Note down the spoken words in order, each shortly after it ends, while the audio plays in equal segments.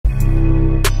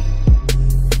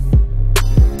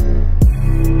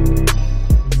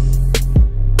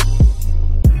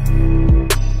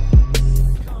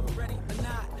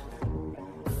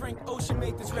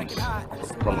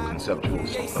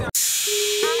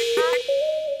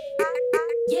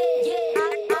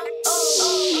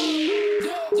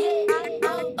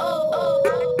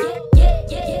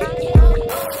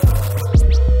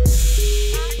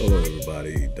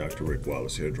Dr. Rick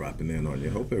Wallace here, dropping in on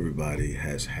you. Hope everybody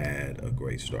has had a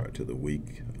great start to the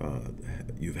week.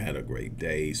 You've had a great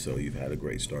day, so you've had a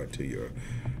great start to your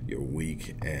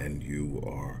week, and you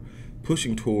are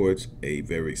pushing towards a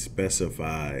very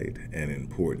specified and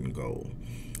important goal.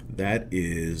 That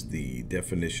is the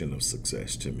definition of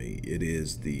success to me. It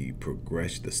is the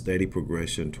progression, the steady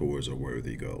progression towards a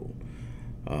worthy goal.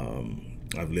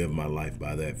 I've lived my life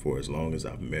by that for as long as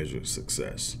I've measured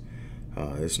success.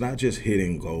 It's not just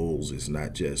hitting goals. It's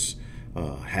not just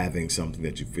having something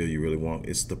that you feel you really want.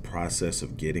 It's the process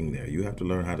of getting there. You have to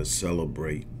learn how to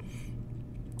celebrate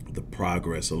the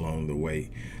progress along the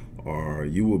way, or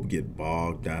you will get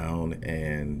bogged down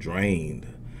and drained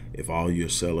if all you're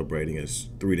celebrating is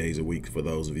 3 days a week for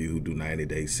those of you who do 90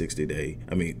 days,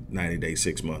 90 days,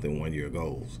 6 month, and 1 year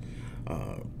goals.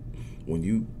 When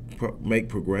you make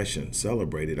progression,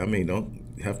 celebrate it.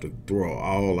 Don't have to throw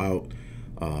all out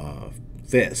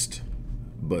fest,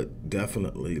 but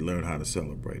definitely learn how to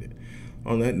celebrate it.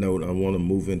 On that note, I want to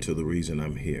move into the reason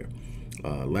I'm here.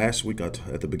 Last week,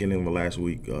 at the beginning of last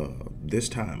week, this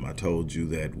time I told you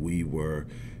that we were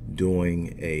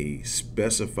doing a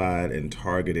specified and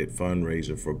targeted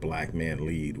fundraiser for Black Men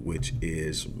Lead, which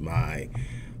is my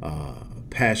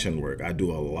passion work. I do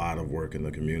a lot of work in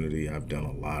the community. I've done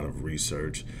a lot of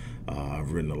research.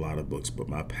 I've written a lot of books, but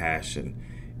my passion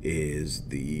is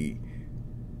the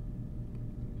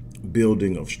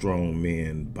building of strong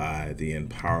men by the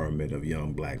empowerment of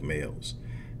young Black males.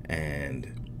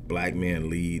 And Black Men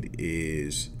Lead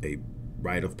is a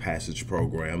rite of passage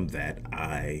program that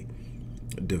I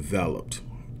developed.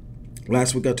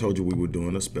 Last week I told you we were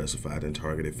doing a specified and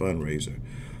targeted fundraiser,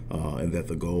 and that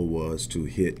the goal was to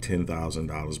hit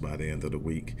 $10,000 by the end of the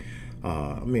week.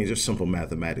 Just simple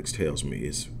mathematics tells me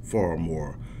it's far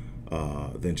more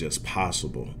than just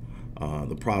possible.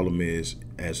 The problem is,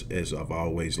 as I've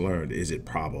always learned, is it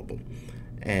probable?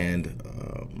 And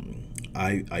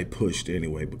I pushed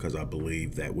anyway because I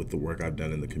believe that with the work I've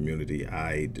done in the community,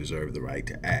 I deserve the right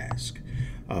to ask.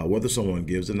 Whether someone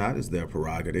gives or not is their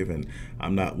prerogative, and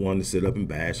I'm not one to sit up and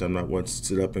bash. I'm not one to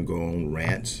sit up and go on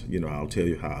rants. I'll tell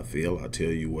you how I feel. I'll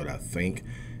tell you what I think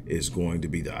is going to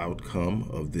be the outcome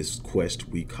of this quest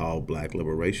we call Black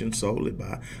liberation, solely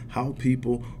by how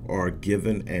people are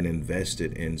given and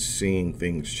invested in seeing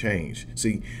things change.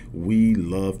 See, we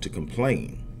love to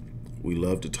complain. We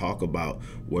love to talk about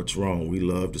what's wrong. We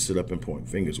love to sit up and point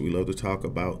fingers. We love to talk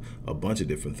about a bunch of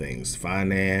different things,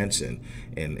 finance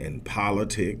and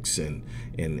politics and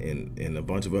a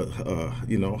bunch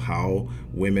of how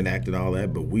women act and all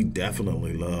that. But we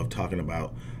definitely love talking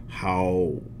about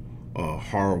how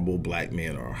horrible Black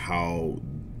men are, how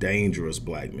dangerous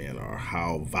Black men are,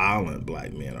 how violent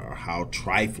Black men are, how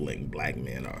trifling Black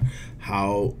men are,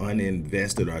 how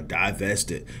uninvested or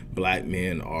divested Black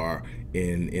men are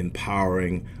in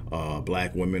empowering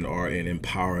Black women or in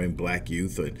empowering Black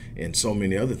youth and so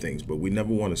many other things. But we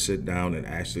never want to sit down and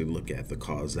actually look at the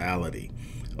causality.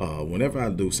 Whenever I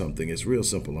do something, it's real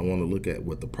simple. I want to look at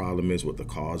what the problem is, what the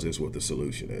cause is, what the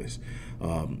solution is.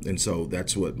 And so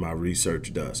that's what my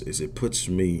research does, is it puts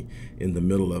me in the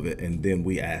middle of it, and then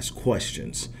we ask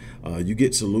questions. You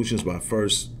get solutions by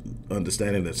first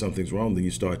understanding that something's wrong, then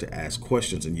you start to ask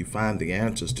questions, and you find the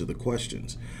answers to the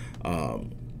questions.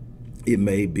 It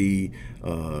may be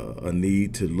a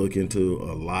need to look into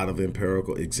a lot of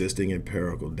existing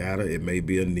empirical data. It may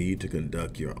be a need to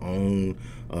conduct your own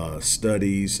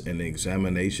studies and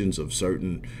examinations of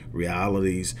certain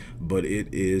realities, but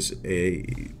it is a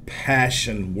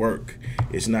passion work.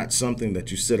 It's not something that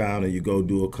you sit down and you go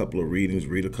do a couple of readings,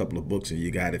 read a couple of books, and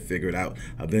you got it figured out.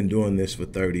 I've been doing this for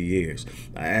 30 years.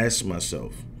 I asked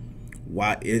myself,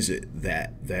 why is it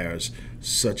that there's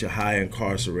such a high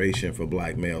incarceration for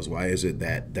Black males? Why is it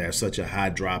that there's such a high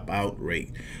dropout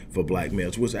rate for Black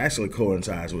males, which actually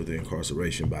coincides with the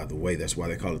incarceration, by the way? That's why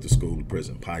they call it the school to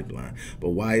prison pipeline. But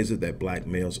why is it that Black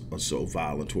males are so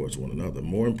violent towards one another?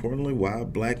 More importantly, why are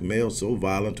Black males so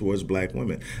violent towards Black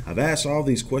women? I've asked all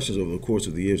these questions over the course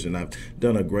of the years, and I've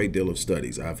done a great deal of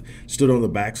studies. I've stood on the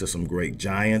backs of some great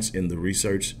giants in the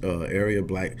research area,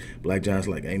 black giants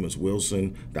like Amos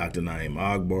Wilson, Dr. Naeem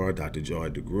Agbar, Dr. Joy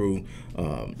DeGruy,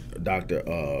 Dr.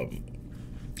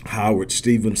 Howard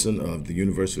Stevenson of the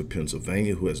University of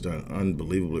Pennsylvania, who has done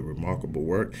unbelievably remarkable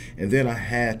work. And then I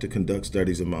had to conduct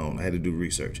studies of my own. I had to do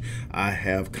research. I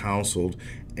have counseled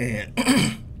and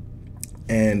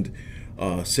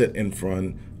sit in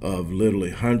front of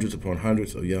literally hundreds upon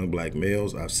hundreds of young Black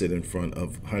males. I've sit in front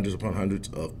of hundreds upon hundreds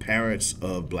of parents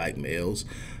of Black males.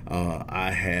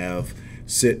 I have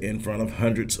sit in front of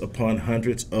hundreds upon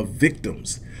hundreds of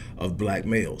victims of Black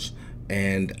males.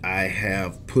 And I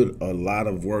have put a lot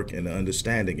of work into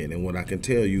understanding it. And what I can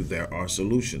tell you, there are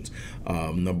solutions.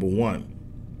 Number one,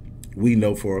 we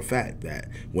know for a fact that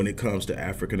when it comes to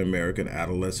African American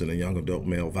adolescent and young adult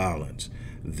male violence,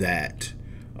 that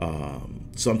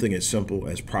something as simple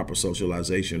as proper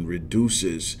socialization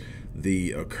reduces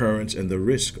the occurrence and the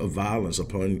risk of violence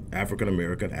upon African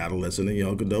American adolescent and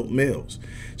young adult males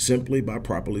simply by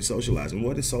properly socializing.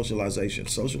 What is socialization?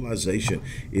 Socialization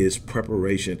is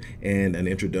preparation and an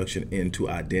introduction into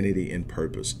identity and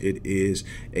purpose. It is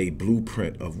a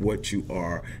blueprint of what you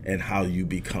are and how you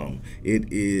become.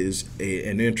 It is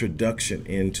an introduction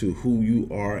into who you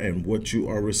are and what you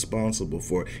are responsible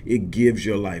for. It gives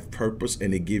your life purpose,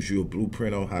 and it gives you a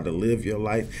blueprint on how to live your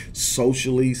life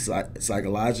socially,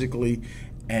 psychologically,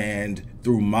 and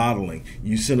through modeling.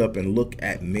 You sit up and look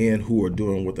at men who are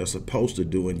doing what they're supposed to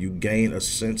do, and you gain a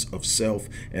sense of self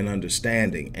and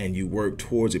understanding, and you work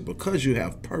towards it because you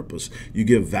have purpose. You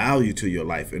give value to your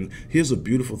life. And here's a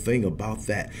beautiful thing about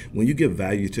that. When you give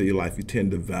value to your life, you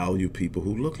tend to value people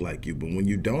who look like you. But when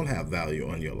you don't have value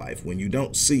on your life, when you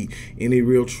don't see any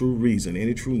real true reason,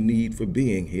 any true need for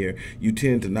being here, you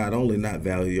tend to not only not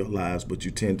value your lives, but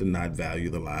you tend to not value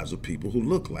the lives of people who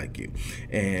look like you.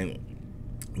 And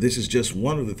this is just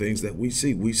one of the things that we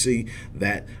see. We see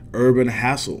that urban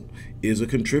hassle is a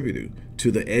contributor to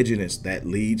the edginess that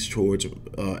leads towards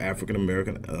African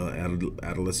American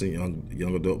adolescent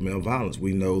young adult male violence.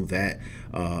 We know that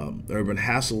urban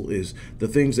hassle is the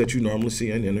things that you normally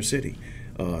see in inner city.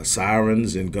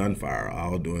 Sirens and gunfire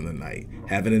all during the night,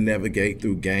 having to navigate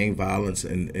through gang violence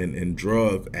and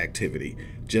drug activity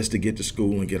just to get to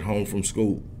school and get home from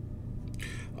school.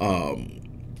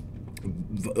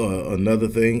 Another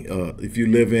thing, if you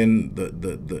live in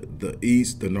the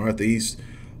east, the northeast,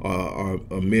 or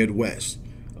Midwest,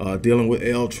 dealing with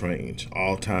L trains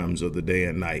all times of the day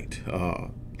and night,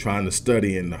 trying to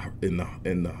study in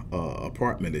the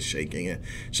apartment is shaking, and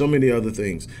so many other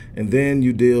things. And then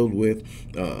you deal with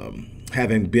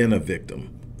having been a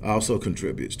victim. Also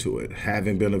contributes to it,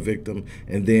 having been a victim,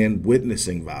 and then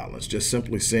witnessing violence, just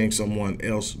simply seeing someone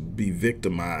else be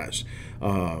victimized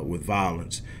with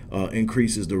violence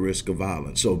increases the risk of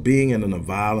violence. So being in a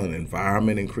violent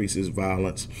environment increases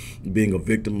violence. Being a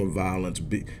victim of violence,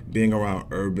 being around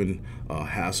urban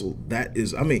hassle, that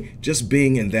is, I mean, just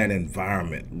being in that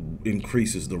environment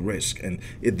increases the risk. And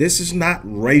this is not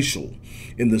racial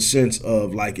in the sense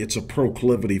of like it's a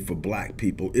proclivity for black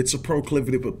people. It's a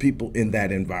proclivity for people in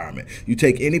that environment. You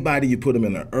take anybody, you put them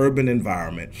in an urban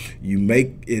environment, you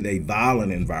make it a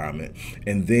violent environment,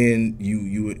 and then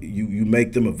you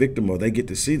make them a victim, or they get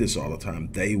to see this all the time,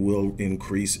 they will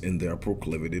increase in their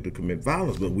proclivity to commit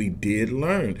violence. But we did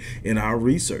learn in our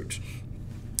research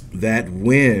that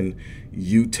when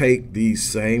you take these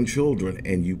same children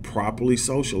and you properly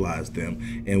socialize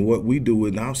them, and what we do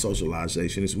in our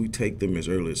socialization is we take them as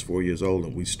early as 4 years old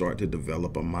and we start to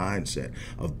develop a mindset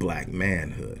of black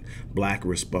manhood, black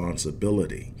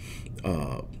responsibility,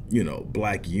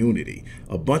 black unity,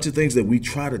 a bunch of things that we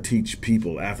try to teach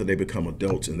people after they become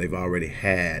adults and they've already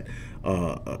had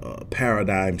a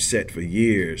paradigm set for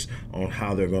years on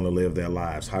how they're going to live their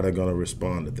lives, how they're going to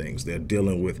respond to things. They're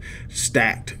dealing with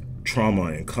stacked trauma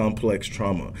and complex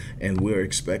trauma, and we're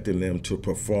expecting them to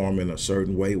perform in a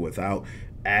certain way without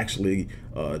actually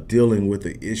dealing with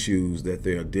the issues that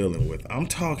they're dealing with. I'm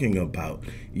talking about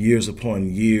years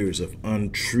upon years of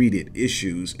untreated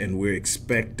issues, and we're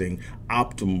expecting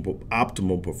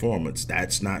optimal performance.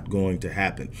 That's not going to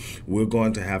happen. We're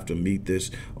going to have to meet this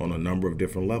on a number of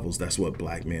different levels. That's what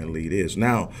Black Man Lead is.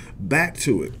 Now, back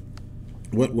to it.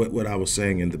 What I was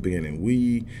saying in the beginning,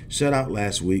 we set out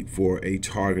last week for a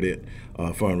targeted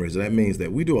fundraiser. That means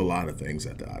that we do a lot of things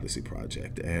at the Odyssey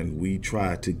Project, and we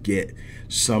try to get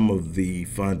some of the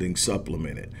funding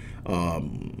supplemented.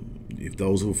 If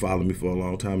those who follow me for a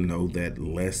long time know that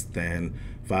less than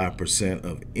 5%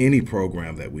 of any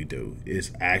program that we do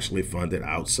is actually funded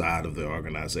outside of the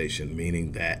organization,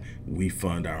 meaning that we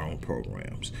fund our own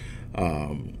programs.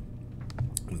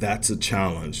 That's a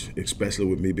challenge, especially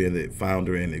with me being the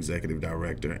founder and executive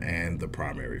director and the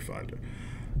primary funder.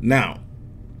 Now,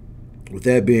 with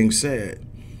that being said,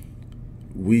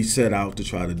 we set out to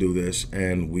try to do this,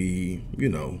 and we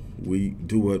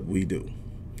do what we do.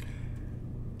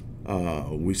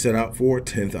 We set out for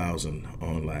 10,000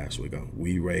 on last week.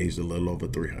 We raised a little over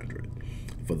 300.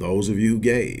 For those of you who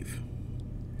gave,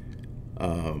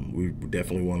 we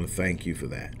definitely want to thank you for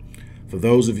that. For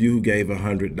those of you who gave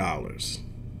 $100,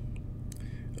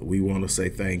 we want to say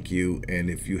thank you. And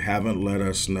if you haven't let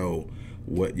us know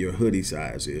what your hoodie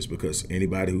size is, because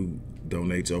anybody who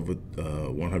donates over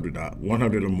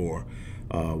 $100 or more,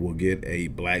 will get a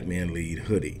Black Man Lead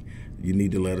hoodie. You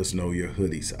need to let us know your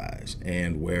hoodie size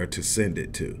and where to send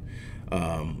it to.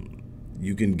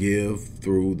 You can give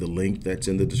through the link that's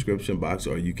in the description box,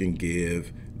 or you can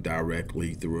give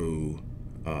directly through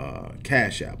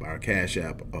Cash App, our Cash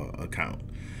App account.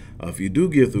 If you do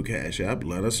give through Cash App,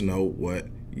 let us know what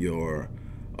your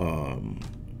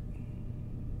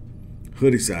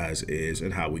hoodie size is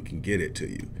and how we can get it to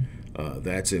you.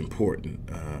 That's important.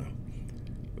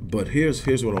 But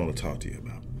here's what I want to talk to you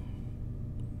about.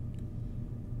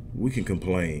 We can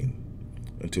complain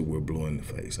until we're blue in the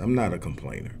face. I'm not a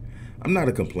complainer. I'm not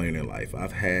a complainer in life.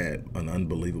 I've had an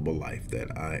unbelievable life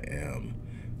that I am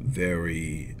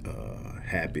very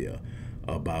happy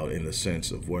about, in the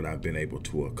sense of what I've been able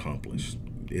to accomplish.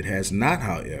 It has not,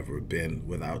 however, been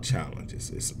without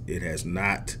challenges. It has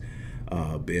not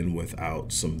been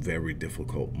without some very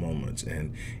difficult moments.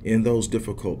 And in those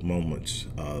difficult moments,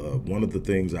 one of the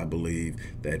things I believe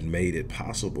that made it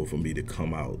possible for me to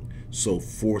come out so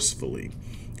forcefully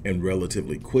and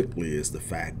relatively quickly is the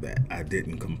fact that I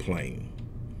didn't complain.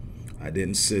 I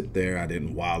didn't sit there. I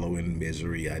didn't wallow in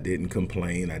misery. I didn't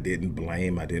complain. I didn't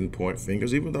blame. I didn't point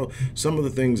fingers. Even though some of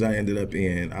the things I ended up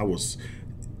in, I was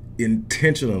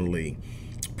intentionally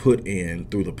put in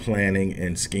through the planning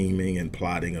and scheming and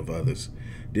plotting of others.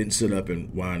 Didn't sit up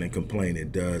and whine and complain.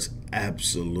 It does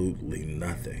absolutely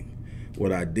nothing.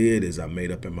 What I did is I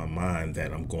made up in my mind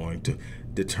that I'm going to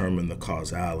determine the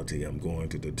causality. I'm going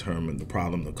to determine the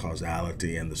problem, the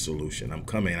causality, and the solution. I'm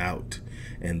coming out,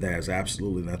 and there's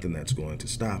absolutely nothing that's going to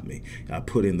stop me. I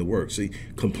put in the work. See,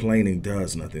 complaining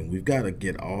does nothing. We've got to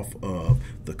get off of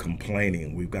the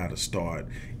complaining. We've got to start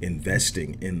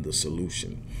investing in the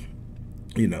solution.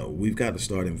 You know, we've got to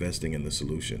start investing in the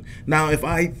solution. Now, if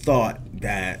I thought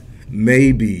that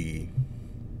maybe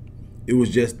it was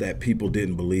just that people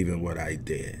didn't believe in what I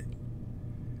did,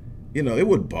 you know, it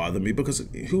would bother me, because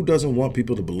who doesn't want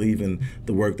people to believe in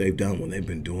the work they've done when they've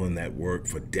been doing that work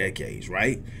for decades,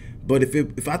 right? But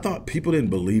if I thought people didn't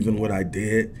believe in what I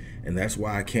did, and that's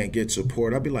why I can't get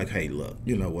support, I'd be like, hey, look,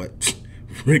 you know what,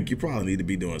 Rick, you probably need to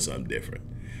be doing something different.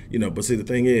 You know, but see, the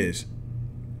thing is,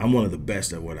 I'm one of the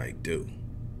best at what I do.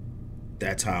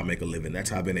 That's how I make a living.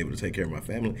 That's how I've been able to take care of my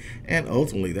family. And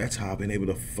ultimately, that's how I've been able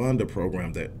to fund a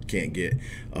program that can't get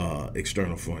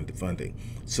external funding.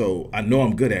 So I know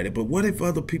I'm good at it, but what if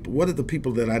the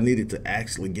people that I needed to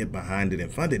actually get behind it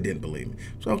and fund it didn't believe me?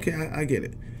 So, okay, I get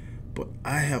it. But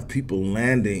I have people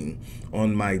landing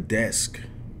on my desk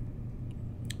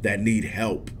that need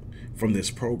help from this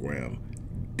program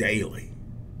daily.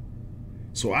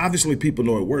 So obviously people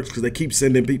know it works because they keep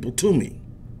sending people to me.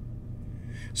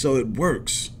 So it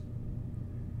works.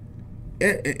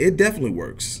 It definitely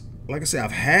works. Like I said,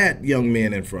 I've had young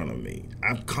men in front of me.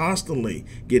 I'm constantly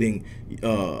getting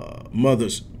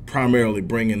mothers primarily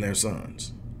bringing their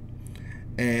sons.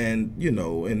 And, you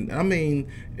know, and I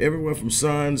mean, everywhere from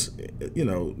sons, you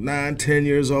know, 9, 10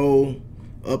 years old,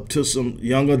 up to some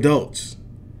young adults.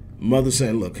 Mother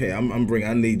saying, look, hey, I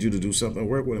need you to do something,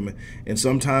 work with them. And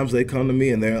sometimes they come to me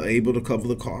and they're able to cover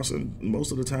the cost, and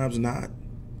most of the times not.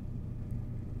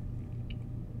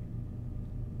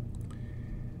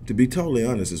 To be totally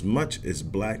honest, as much as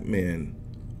black men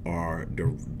are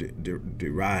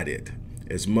derided,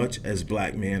 as much as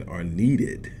black men are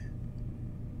needed,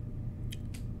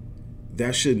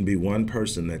 there shouldn't be one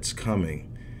person that's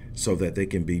coming so that they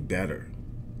can be better.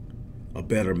 A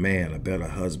better man, a better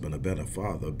husband, a better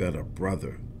father, a better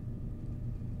brother.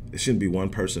 There shouldn't be one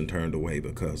person turned away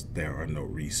because there are no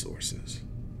resources.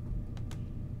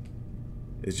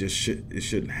 It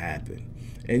shouldn't happen.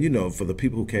 And, you know, for the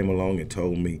people who came along and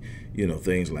told me, you know,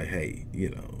 things like, hey, you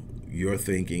know, your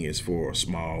thinking is for a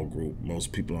small group.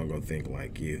 Most people aren't going to think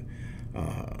like you.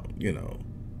 You know,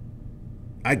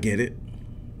 I get it.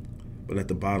 But at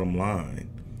the bottom line,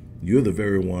 you're the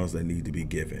very ones that need to be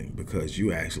giving, because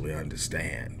you actually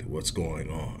understand what's going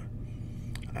on.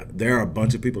 There are a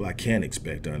bunch of people I can't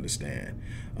expect to understand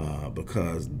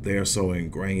because they're so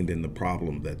ingrained in the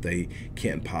problem that they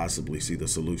can't possibly see the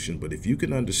solution. But if you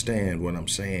can understand what I'm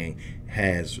saying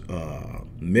has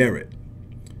merit,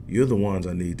 you're the ones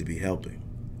I need to be helping.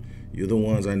 You're the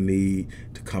ones I need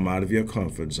to come out of your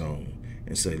comfort zone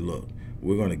and say, look,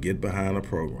 we're going to get behind a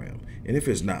program. And if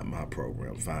it's not my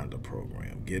program, find a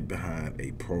program. Get behind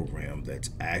a program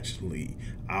that's actually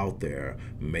out there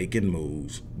making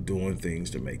moves, doing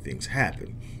things to make things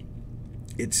happen.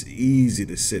 It's easy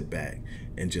to sit back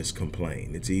and just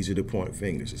complain. It's easy to point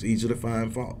fingers. It's easy to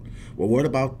find fault. Well, what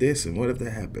about this and what if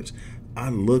that happens? I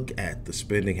look at the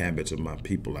spending habits of my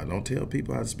people. I don't tell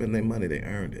people how to spend their money, they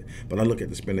earned it. But I look at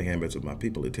the spending habits of my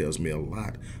people. It tells me a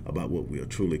lot about what we are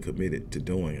truly committed to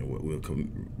doing and what we're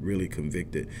really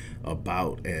convicted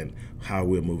about and how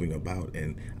we're moving about.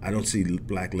 And I don't see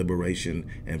black liberation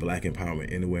and black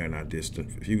empowerment anywhere in our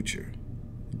distant future.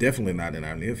 Definitely not in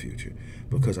our near future,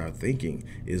 because our thinking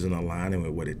isn't aligning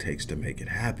with what it takes to make it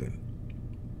happen.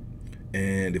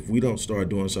 And if we don't start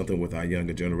doing something with our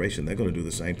younger generation, they're going to do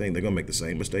the same thing. They're going to make the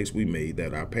same mistakes we made,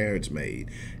 that our parents made.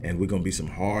 And we're going to be some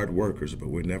hard workers, but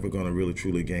we're never going to really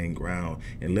truly gain ground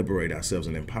and liberate ourselves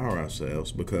and empower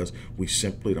ourselves, because we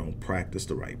simply don't practice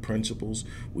the right principles.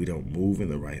 We don't move in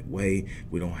the right way.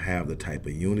 We don't have the type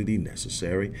of unity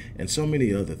necessary, and so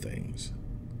many other things.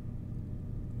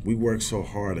 We work so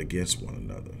hard against one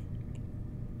another.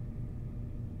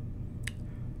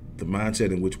 The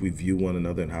mindset in which we view one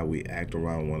another and how we act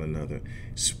around one another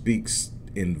speaks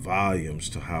in volumes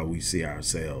to how we see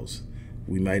ourselves.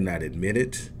 We might not admit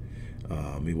it.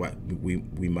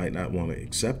 We might not want to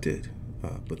accept it,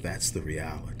 but that's the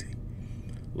reality.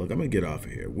 Look, I'm going to get off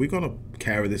of here. We're going to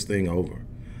carry this thing over.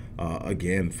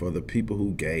 Again, for the people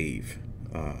who gave,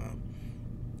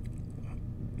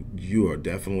 you are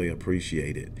definitely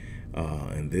appreciated.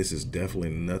 And this is definitely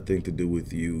nothing to do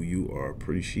with you. You are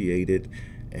appreciated,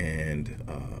 and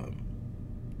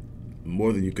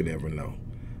more than you could ever know.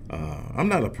 I'm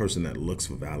not a person that looks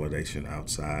for validation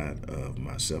outside of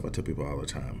myself. I tell people all the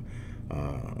time,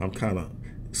 I'm kind of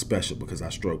special because I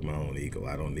stroke my own ego.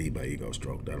 I don't need my ego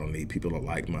stroked. I don't need people to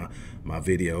like my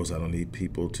videos. I don't need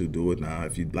people to do it. Now,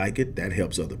 if you like it, that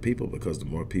helps other people, because the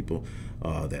more people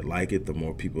that like it, the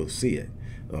more people see it.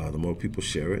 The more people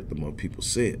share it, the more people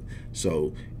see it.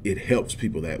 So it helps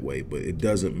people that way, but it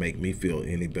doesn't make me feel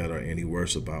any better or any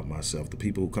worse about myself. The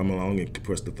people who come along and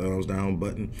press the thumbs down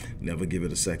button, never give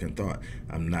it a second thought.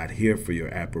 I'm not here for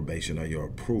your approbation or your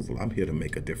approval. I'm here to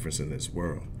make a difference in this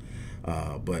world.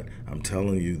 But I'm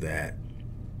telling you that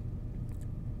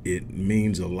it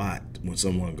means a lot when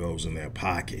someone goes in their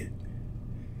pocket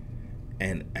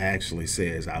and actually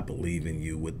says, I believe in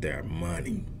you, with their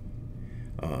money.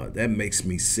 That makes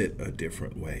me sit a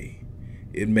different way.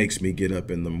 It makes me get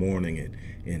up in the morning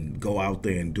and go out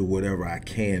there and do whatever I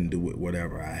can do with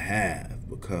whatever I have,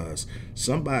 because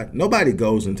nobody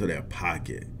goes into their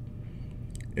pocket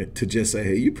to just say,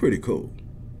 hey, you're pretty cool.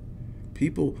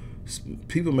 People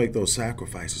make those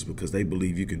sacrifices because they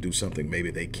believe you can do something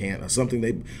maybe they can't, or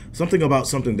something about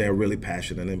something they're really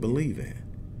passionate and believe in.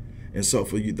 And so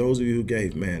for you, those of you who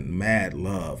gave, man, mad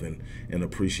love and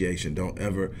appreciation. Don't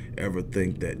ever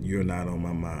think that you're not on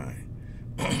my mind.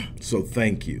 So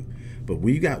thank you. But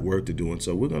we got work to do, and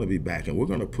so we're going to be back, and we're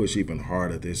going to push even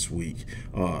harder this week.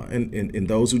 And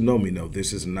those who know me know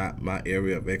this is not my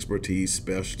area of expertise,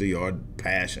 specialty, or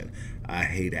passion. I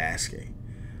hate asking.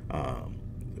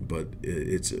 But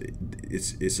it's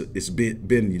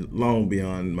been long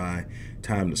beyond my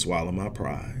time to swallow my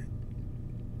pride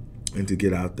and to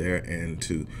get out there and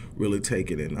to really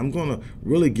take it in. I'm going to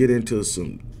really get into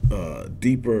some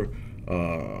deeper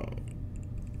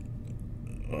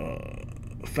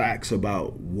facts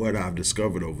about what I've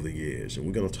discovered over the years, and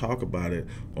we're going to talk about it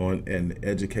on an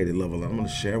educated level. I'm going to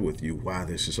share with you why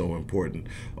this is so important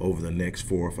over the next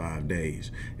 4 or 5 days,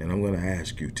 and I'm going to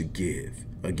ask you to give.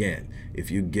 Again,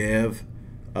 if you give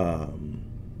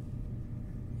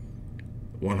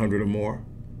 100 or more,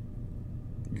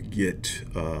 you get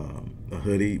a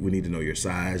hoodie. We need to know your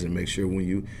size, and make sure when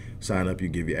you sign up, you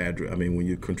give your address. When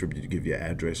you contribute, you give your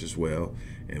address as well,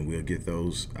 and we'll get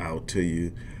those out to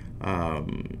you.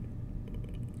 And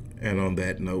on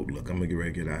that note, look, I'm gonna get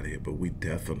ready to get out of here, but we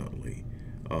definitely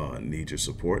need your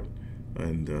support,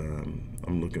 and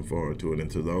I'm looking forward to it. And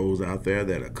to those out there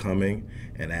that are coming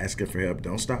and asking for help,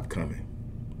 don't stop coming.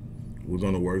 We're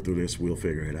gonna work through this. We'll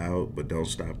figure it out, but don't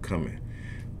stop coming.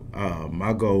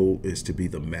 My goal is to be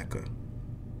the Mecca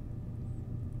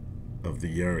of the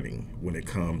yearning when it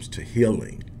comes to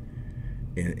healing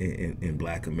in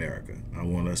Black America. I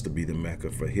want us to be the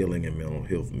Mecca for healing and mental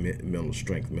health, mental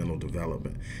strength, mental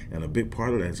development. And a big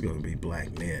part of that is going to be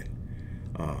Black men.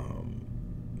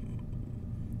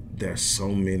 There's so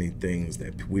many things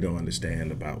that we don't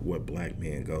understand about what Black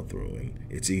men go through, and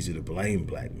it's easy to blame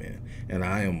Black men. And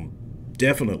I am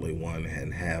definitely one,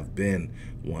 and have been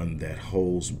one, that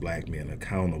holds Black men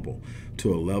accountable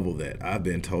to a level that I've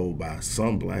been told by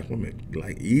some Black women,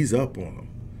 like, ease up on them.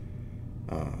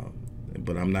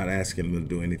 But I'm not asking them to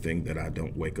do anything that I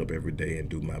don't wake up every day and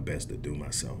do my best to do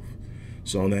myself.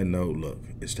 So on that note, look,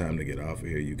 it's time to get off of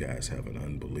here. You guys have an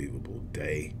unbelievable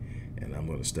day, and I'm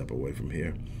going to step away from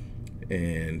here.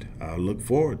 and I look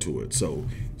forward to it. So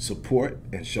support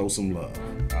and show some love.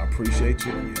 I appreciate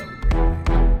you. You have a great day.